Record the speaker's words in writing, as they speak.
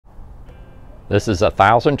This is a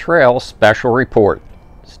Thousand Trails special report.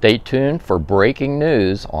 Stay tuned for breaking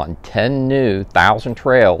news on 10 new Thousand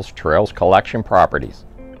Trails collection properties.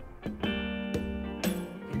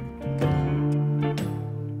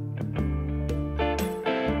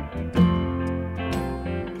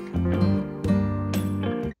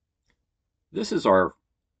 This is our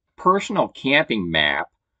personal camping map.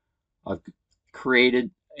 I've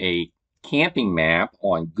created a camping map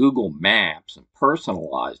on Google Maps and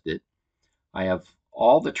personalized it. I have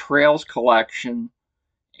all the trails collection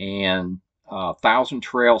and Thousand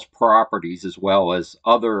Trails properties, as well as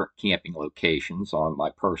other camping locations on my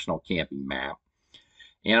personal camping map.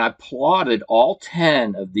 And I plotted all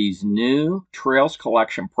 10 of these new Trails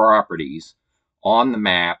collection properties on the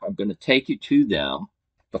map. I'm going to take you to them.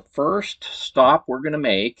 The first stop we're going to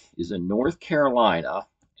make is in North Carolina,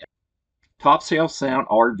 Topsail Sound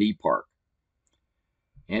RV Park.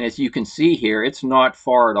 And as you can see here, it's not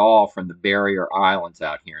far at all from the barrier islands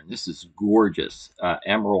out here. And this is gorgeous,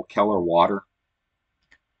 emerald color water.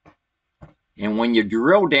 And when you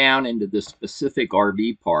drill down into the specific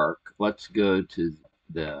RV park, let's go to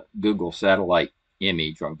the Google satellite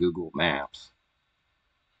image on Google Maps.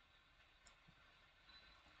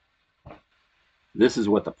 This is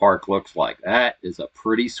what the park looks like. That is a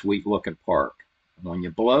pretty sweet looking park. When you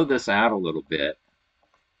blow this out a little bit,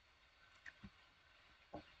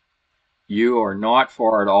 you are not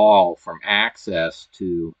far at all from access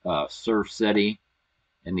to Surf City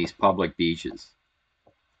and these public beaches.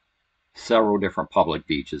 Several different public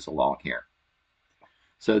beaches along here.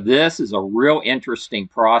 So this is a real interesting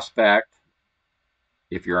prospect.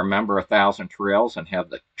 If you're a member of Thousand Trails and have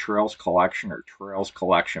the Trails Collection or Trails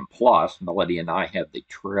Collection Plus, Melody and I have the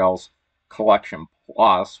Trails Collection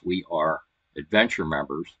Plus. We are adventure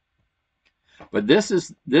members. But this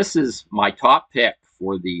is my top pick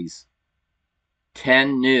for these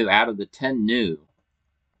 10 new, out of the 10 new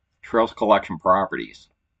Trails Collection properties.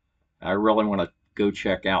 I really want to go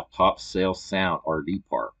check out Topsail Sound RV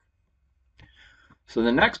Park. So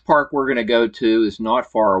the next park we're going to go to is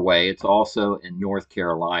not far away. It's also in North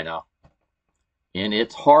Carolina, and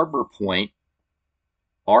it's Harbor Point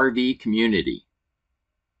RV Community,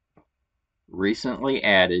 recently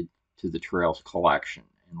added to the Trails Collection.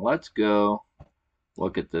 And let's go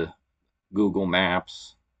look at the Google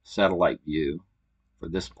Maps satellite view for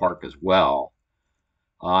this park as well.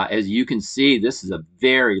 As you can see, this is a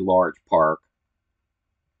very large park.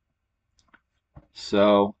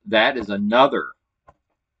 So that is another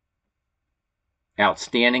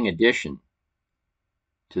outstanding addition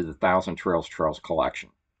to the Thousand Trails collection.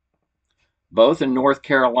 Both in North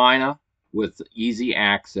Carolina with easy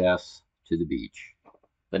access to the beach.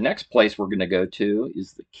 The next place we're going to go to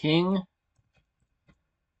is the King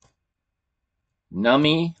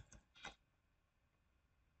Nummi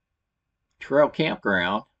Trail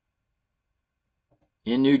Campground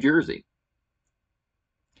in New Jersey.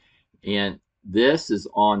 And this is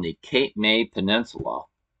on the Cape May Peninsula.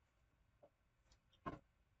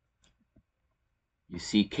 You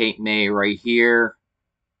see Cape May right here.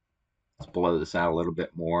 Let's blow this out a little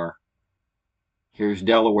bit more. Here's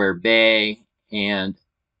Delaware Bay, and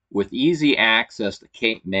with easy access to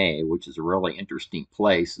Cape May, which is a really interesting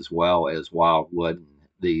place, as well as Wildwood and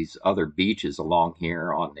these other beaches along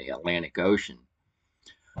here on the Atlantic Ocean.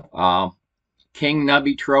 King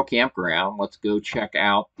Nummi Trail Campground. Let's go check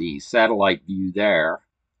out the satellite view there.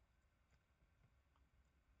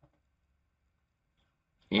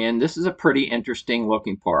 And this is a pretty interesting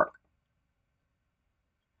looking park.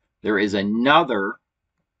 There is another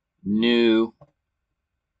new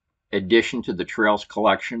addition to the Trails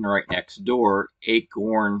Collection right next door,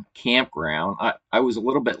 Acorn Campground. I was a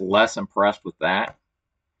little bit less impressed with that.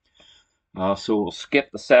 So we'll skip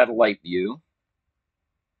the satellite view.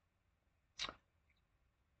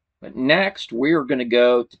 But next, we're going to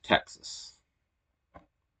go to Texas.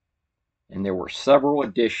 And there were several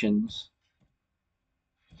additions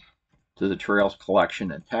to the Trails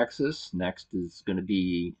Collection in Texas. Next is going to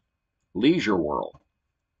be Leisure World.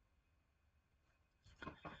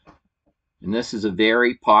 And this is a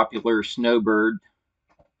very popular snowbird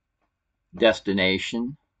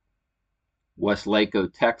destination, Westlaco,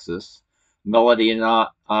 Texas. Melody and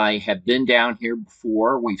I have been down here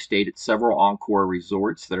before. We've stayed at several Encore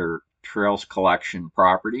resorts that are Trails Collection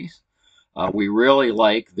properties. We really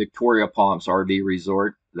like Victoria Palms RV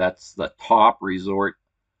Resort. That's the top resort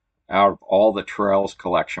out of all the Trails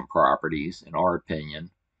Collection properties, in our opinion.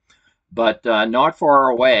 But not far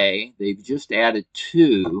away, they've just added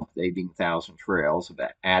two, they being Thousand Trails, have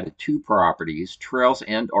added two properties, Trails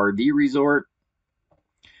End RV Resort,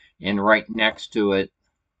 and right next to it,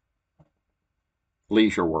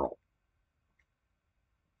 Leisure World.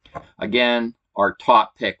 Again, our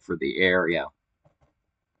top pick for the area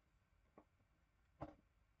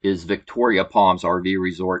is Victoria Palms RV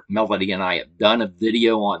Resort. Melody and I have done a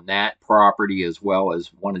video on that property as well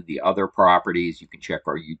as one of the other properties. You can check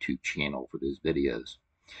our YouTube channel for those videos.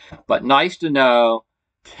 But nice to know,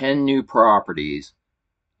 10 new properties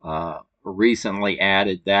recently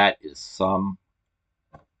added. That is some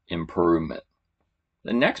improvement.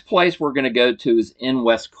 The next place we're going to go to is in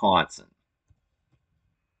Wisconsin.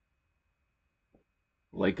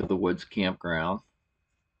 Lake of the Woods Campground.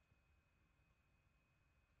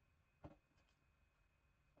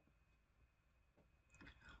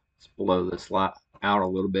 Let's blow this out a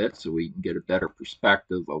little bit so we can get a better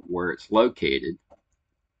perspective of where it's located.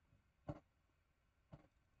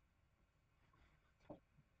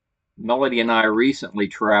 Melody and I recently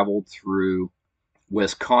traveled through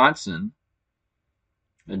Wisconsin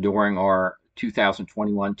during our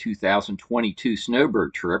 2021-2022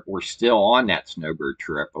 snowbird trip. We're still on that snowbird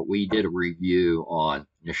trip, but we did a review on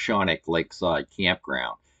Neshonoc Lakeside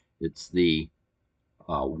Campground. It's the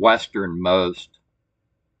westernmost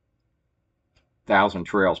Thousand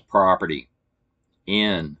Trails property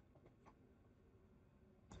in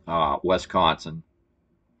Wisconsin.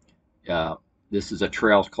 This is a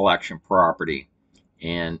Trails Collection property,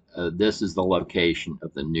 and this is the location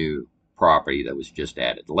of the new property that was just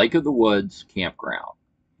added. Lake of the Woods Campground.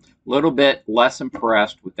 A little bit less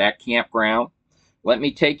impressed with that campground. Let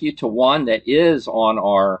me take you to one that is on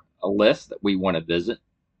our list that we want to visit,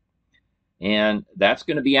 and that's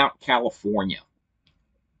going to be out in California.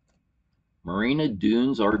 Marina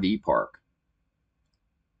Dunes RV Park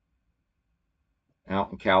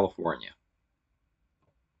out in California.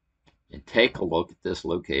 And take a look at this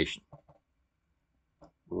location.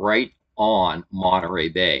 Right on Monterey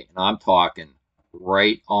Bay. And I'm talking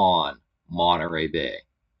right on Monterey Bay.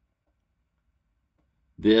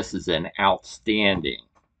 This is an outstanding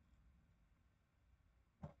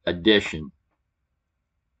addition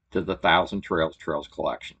to the Thousand Trails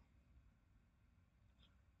collection.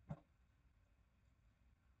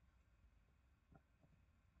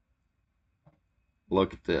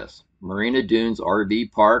 Look at this. Marina Dunes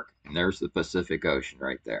RV Park, and there's the Pacific Ocean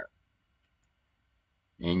right there.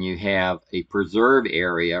 And you have a preserve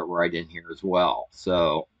area right in here as well.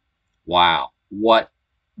 So, wow, what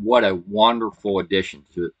a wonderful addition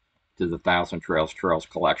to the Thousand Trails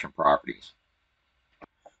collection properties.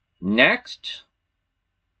 Next,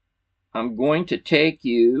 I'm going to take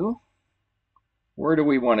you, where do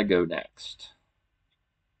we want to go next?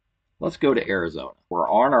 Let's go to Arizona. We're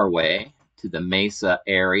on our way to the Mesa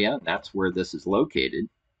area. That's where this is located.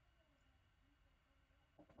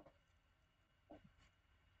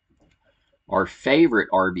 Our favorite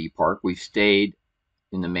RV park, we've stayed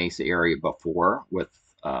in the Mesa area before with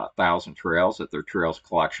Thousand Trails at their Trails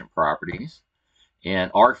Collection properties.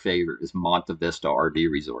 And our favorite is Monte Vista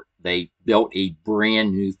RV Resort. They built a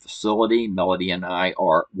brand new facility. Melody and I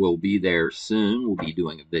will be there soon. We'll be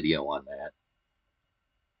doing a video on that.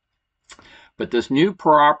 But this new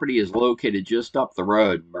property is located just up the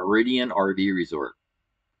road, Meridian RV Resort.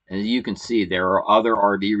 And as you can see, there are other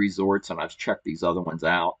RV resorts, and I've checked these other ones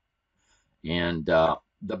out. And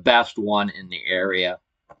the best one in the area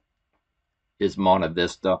is Monte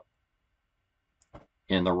Vista.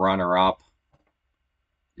 And the runner-up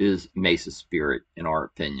is Mesa Spirit, in our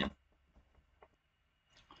opinion.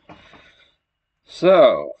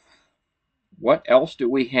 So, what else do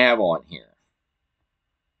we have on here?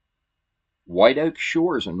 White Oak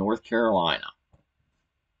Shores in North Carolina.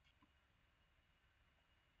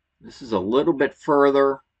 This is a little bit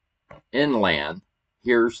further inland.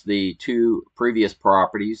 Here's the two previous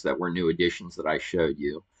properties that were new additions that I showed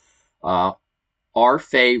you. Our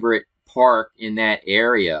favorite park in that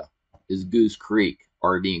area is Goose Creek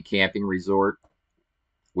RV and Camping Resort.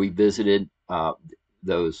 We visited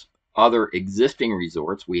those other existing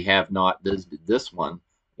resorts. We have not visited this one,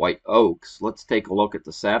 White Oaks. Let's take a look at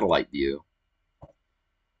the satellite view.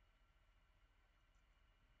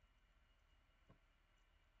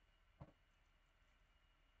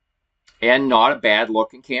 And not a bad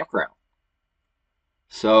looking campground.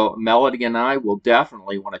 So Melody and I will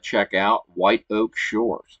definitely want to check out White Oak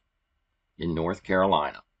Shores in North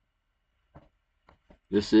Carolina.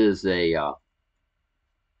 This is a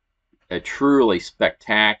truly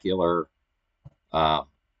spectacular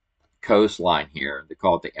coastline here. They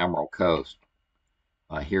call it the Emerald Coast.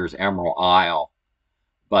 Here's Emerald Isle.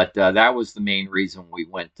 But that was the main reason we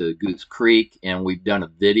went to Goose Creek, and we've done a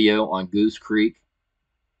video on Goose Creek.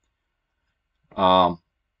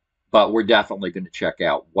 But we're definitely going to check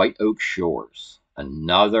out White Oak Shores,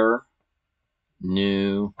 another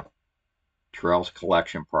new Trails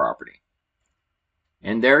Collection property.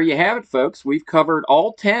 And there you have it, folks. We've covered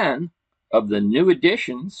all 10 of the new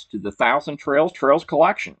additions to the Thousand Trails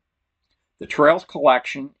Collection. The Trails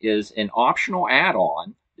Collection is an optional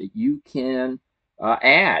add-on that you can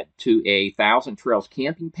add to a Thousand Trails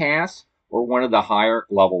Camping Pass or one of the higher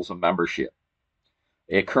levels of membership.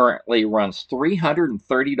 It currently runs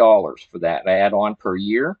 $330 for that add-on per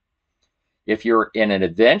year. If you're an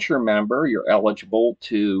adventure member, you're eligible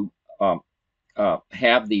to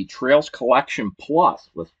have the Trails Collection Plus,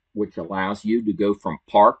 which allows you to go from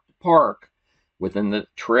park to park within the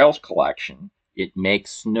Trails Collection. It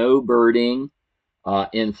makes snowbirding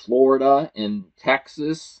in Florida and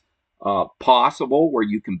Texas possible, where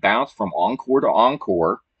you can bounce from encore to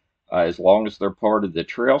encore as long as they're part of the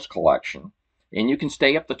Trails Collection. And you can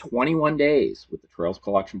stay up to 21 days with the Trails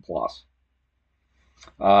Collection Plus.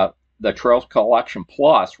 The Trails Collection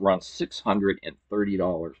Plus runs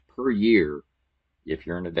 $630 per year if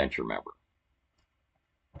you're an adventure member.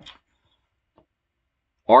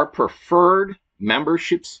 Our preferred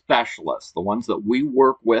membership specialists, the ones that we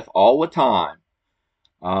work with all the time,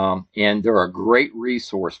 and they're a great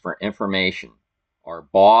resource for information, are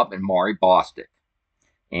Bob and Mari Bostic.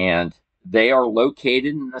 And they are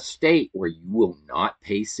located in a state where you will not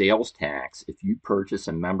pay sales tax if you purchase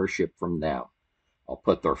a membership from them. I'll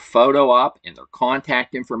put their photo up and their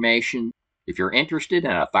contact information. If you're interested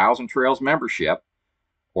in a Thousand Trails membership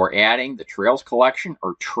or adding the Trails Collection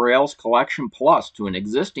or Trails Collection Plus to an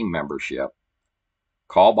existing membership,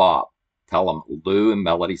 call Bob. Tell him Lou and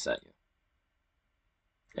Melody sent you.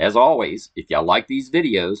 As always, if you like these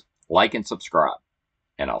videos, like and subscribe,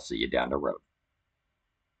 and I'll see you down the road.